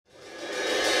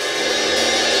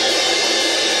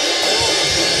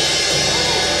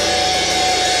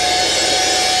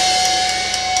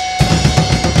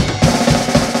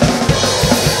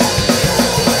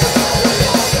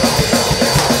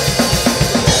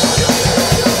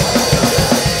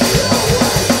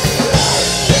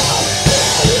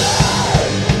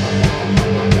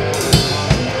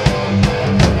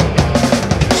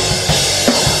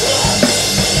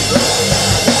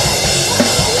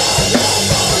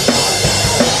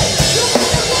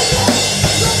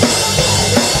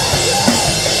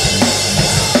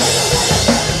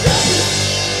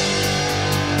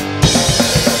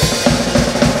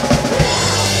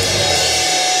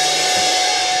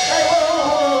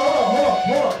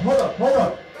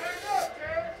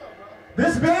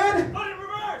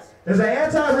is an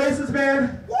anti-racist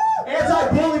band,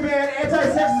 anti-bully band,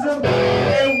 anti-sexism,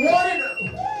 and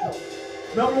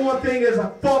number one thing is a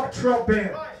fuck Trump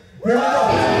band. Here we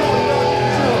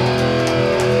go.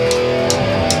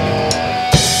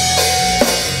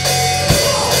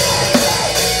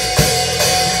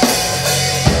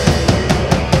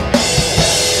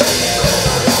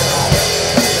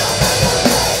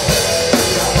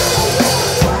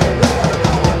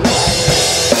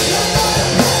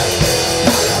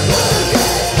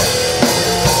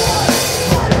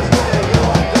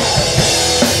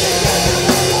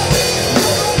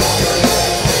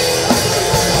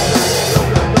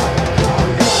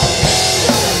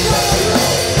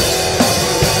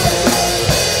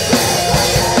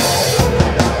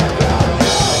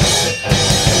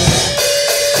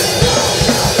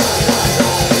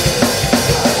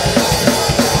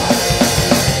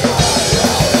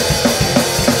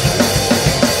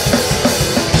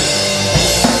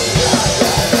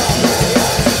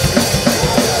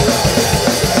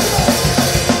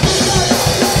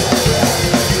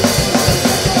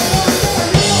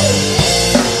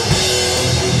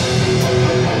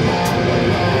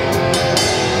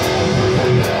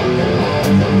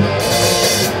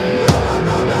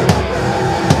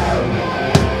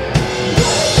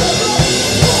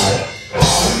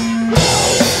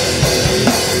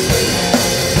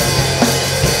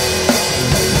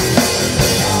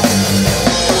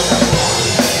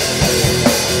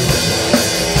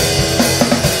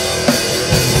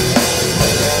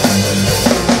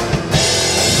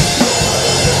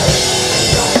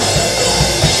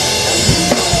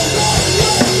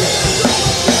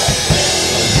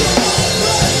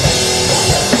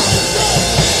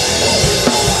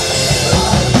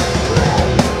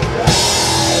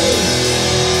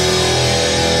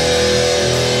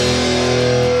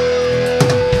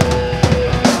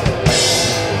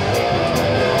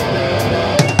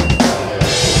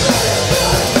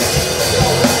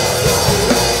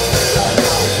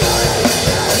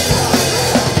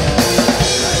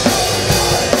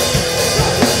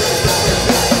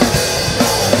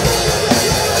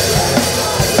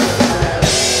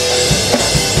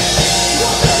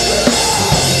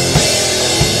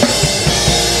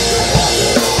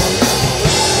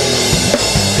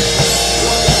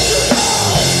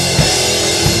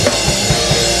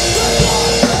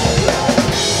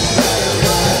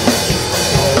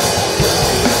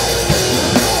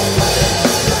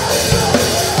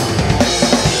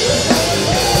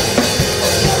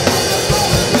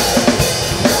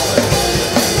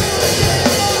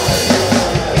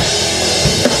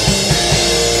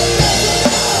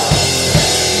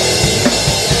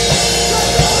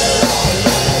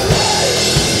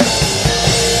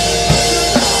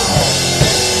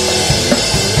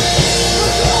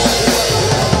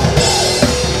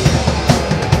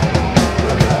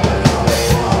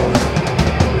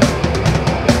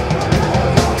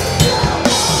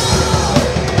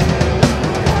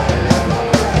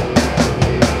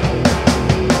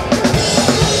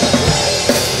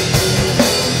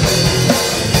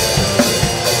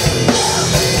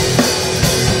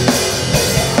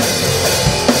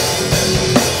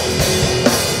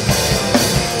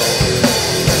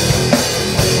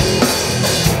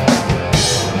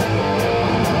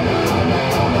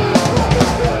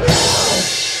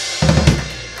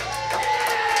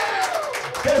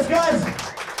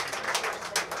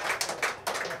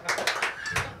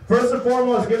 First and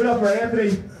foremost, give it up for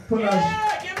Anthony. Put on.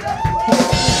 Give it up.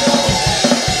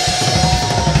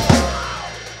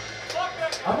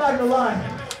 I'm not gonna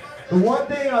lie. The one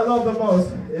thing I love the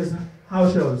most is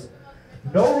house shows.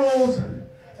 No rules.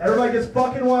 Everybody gets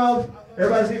fucking wild.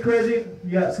 Everybody's getting crazy.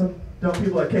 You got some dumb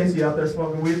people like Casey out there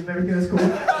smoking weed and everything is cool.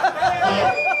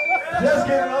 Just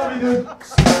kidding, love you, dude.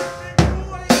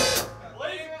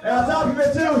 And on top of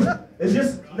it too, it's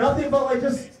just nothing but like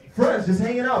just friends, just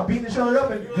hanging out, beating each other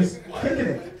up and just kicking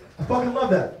it. I fucking love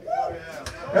that.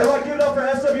 Everybody give it up for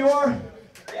SWR.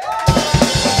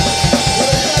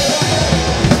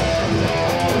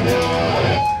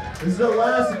 This is the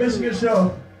last Michigan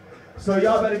show, so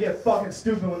y'all better get fucking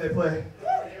stupid when they play.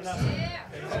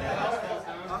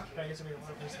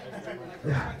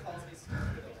 Yeah.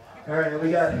 All right, we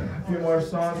got a few more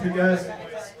songs for you guys.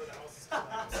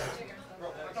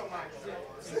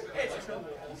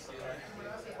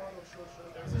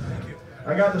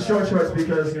 I got the short shorts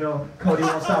because, you know, Cody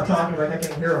won't stop talking like I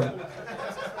can't hear him.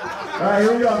 All right,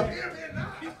 here we go.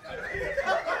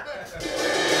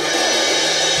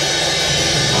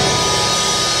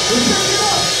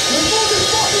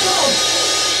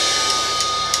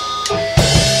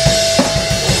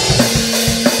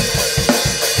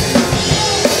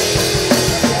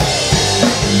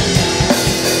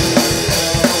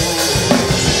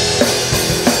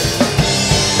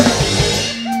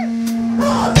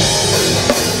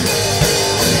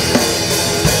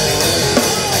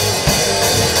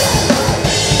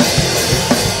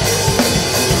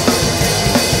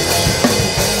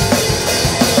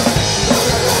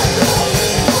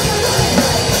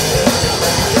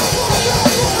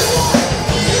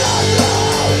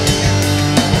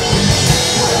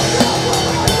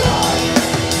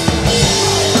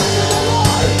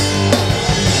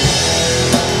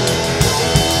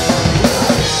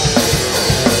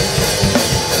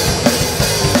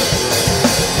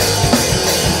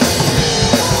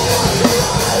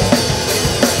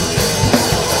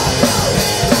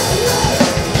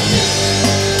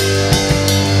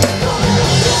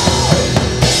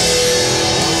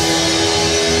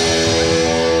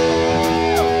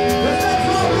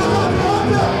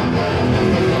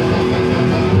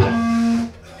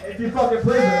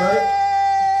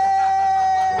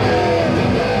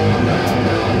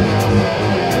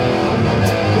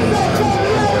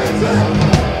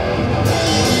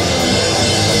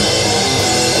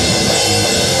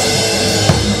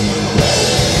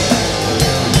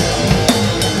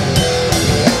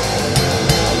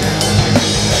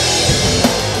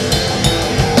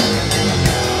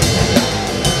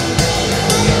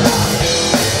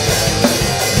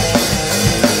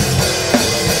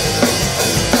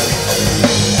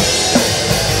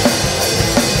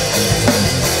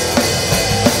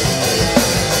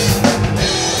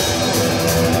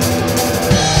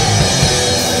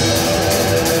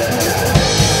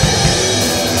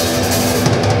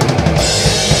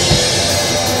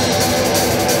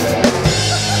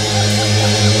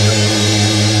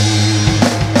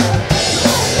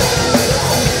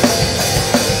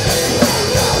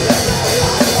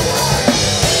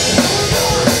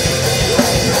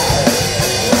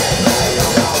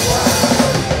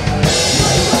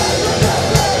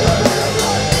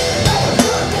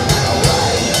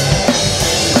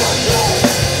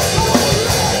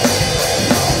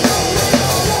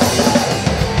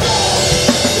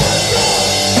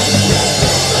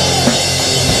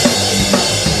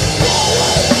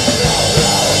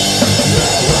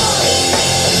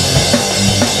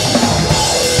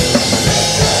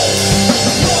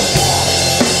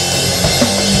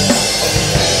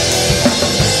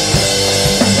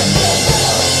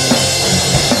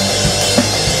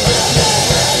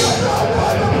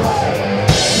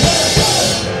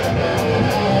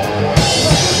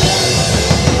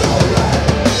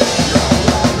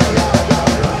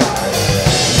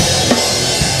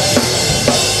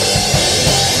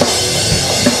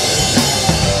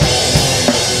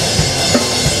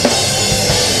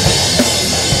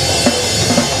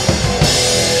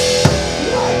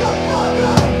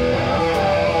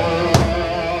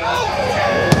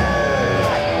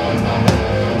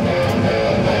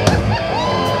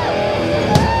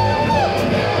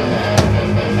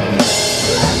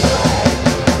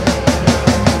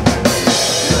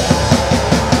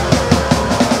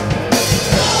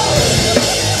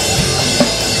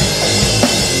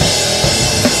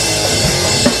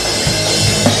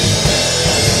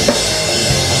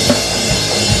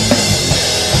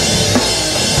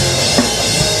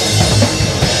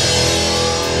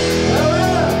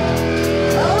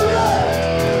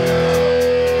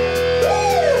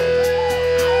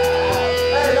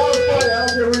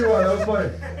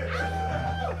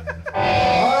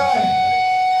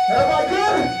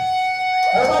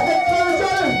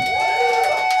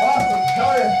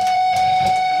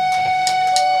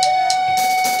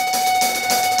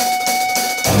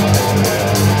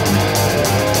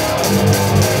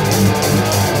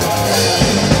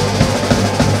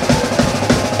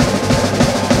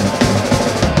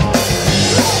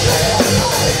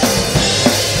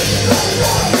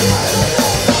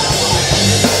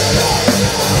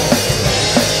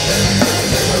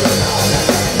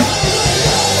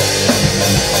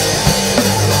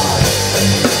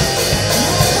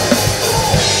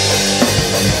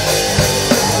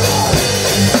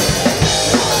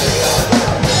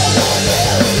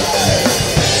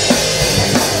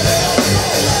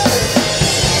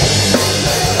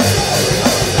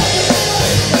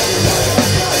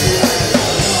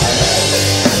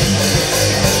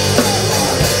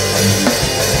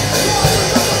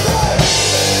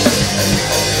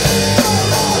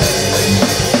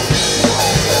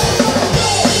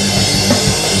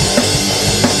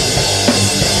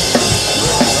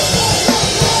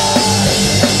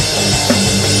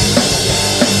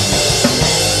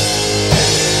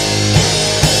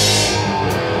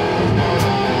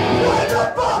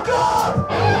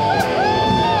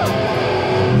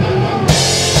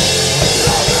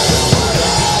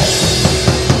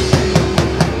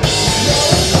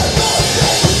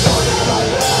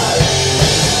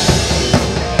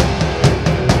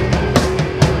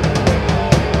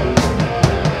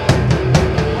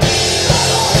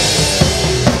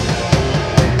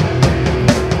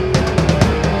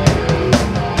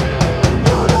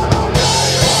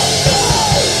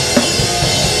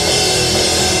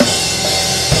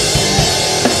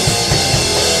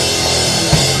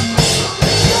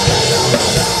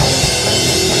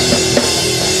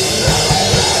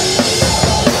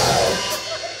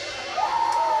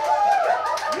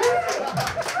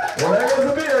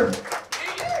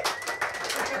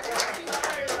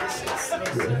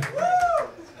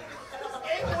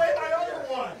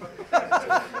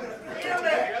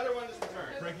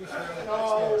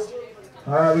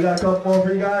 We got a couple more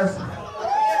for you guys.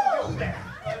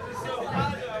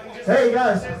 Hey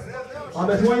guys, on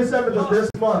the 27th of this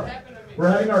month, we're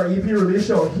having our EP release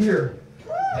show here.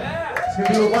 It's gonna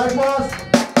be with Life Loss.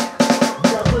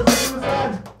 We got Prison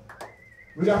Suicide.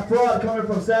 We got Fraud coming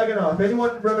from Saginaw. If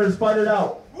anyone remembers Fight It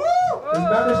Out, there's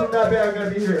members from that band gonna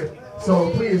be here.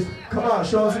 So please, come out,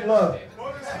 show us some love.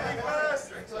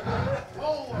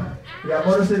 We got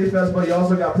Motor City Fest, but you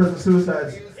also got Prison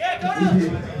Suicide's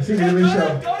EP, CD release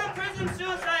show. Go to Prison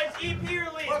Suicide's EP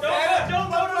release. Don't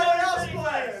go to Motor City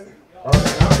Fest.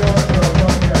 Okay, I'm going to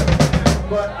fuck that.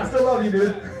 But I still love you,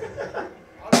 dude.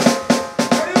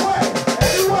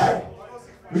 Anyway,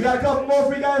 we got a couple more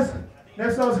for you guys.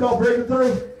 Next song is called Breaking Through.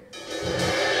 We'll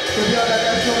be on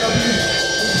that next one.